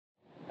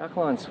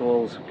Alkaline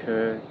soils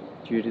occur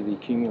due to the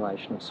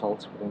accumulation of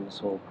salts within the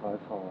soil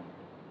profile.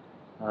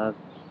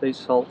 These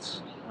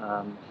salts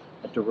are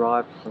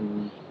derived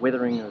from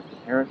weathering of the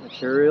parent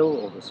material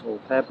or the soil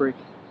fabric,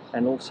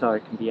 and also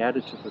can be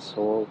added to the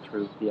soil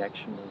through the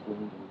action of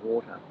wind and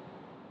water.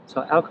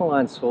 So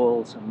alkaline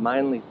soils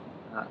mainly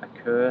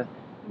occur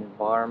in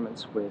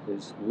environments where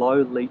there's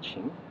low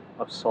leaching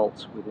of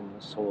salts within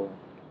the soil.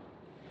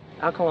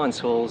 Alkaline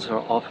soils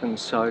are often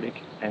sodic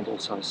and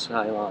also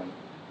saline.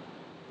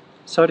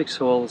 Sodic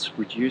soils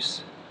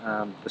reduce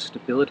the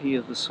stability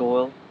of the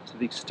soil to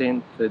the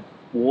extent that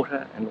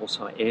water and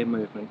also air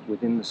movement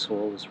within the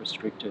soil is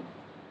restricted.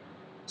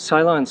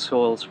 Saline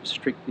soils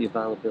restrict the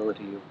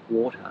availability of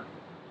water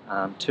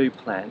to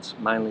plants,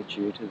 mainly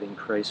due to the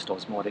increased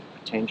osmotic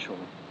potential.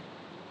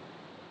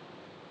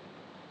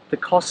 The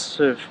costs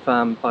of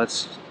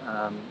both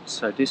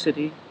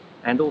sodicity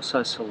and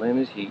also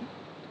salinity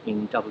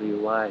in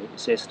WA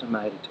is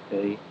estimated to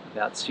be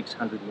about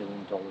 $600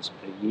 million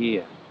per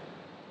year.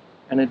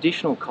 An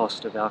additional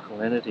cost of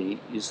alkalinity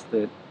is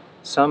that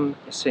some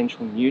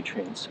essential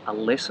nutrients are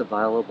less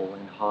available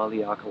in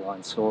highly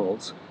alkaline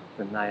soils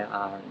than they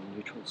are in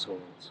neutral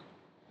soils.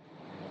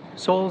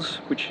 Soils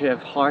which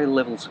have high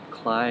levels of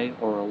clay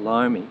or a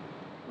loamy,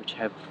 which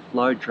have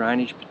low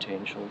drainage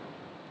potential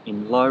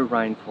in low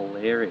rainfall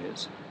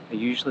areas, are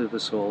usually the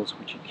soils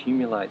which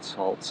accumulate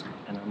salts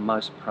and are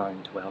most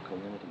prone to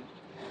alkalinity.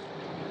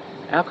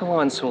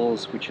 Alkaline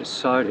soils which are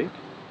sodic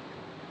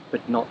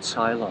but not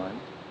saline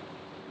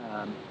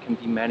can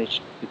be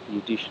managed with the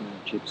addition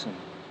of gypsum.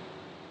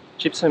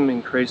 Gypsum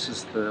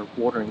increases the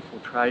water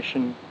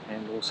infiltration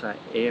and also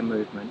air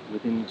movement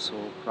within the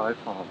soil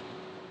profile.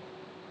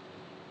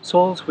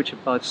 Soils which are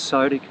both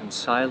sodic and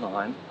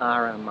saline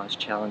are our most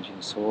challenging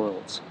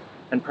soils,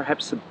 and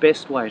perhaps the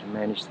best way to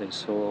manage these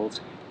soils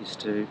is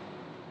to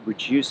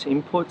reduce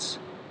inputs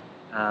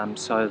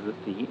so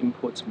that the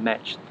inputs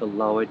match the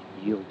lowered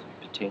yield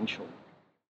potential.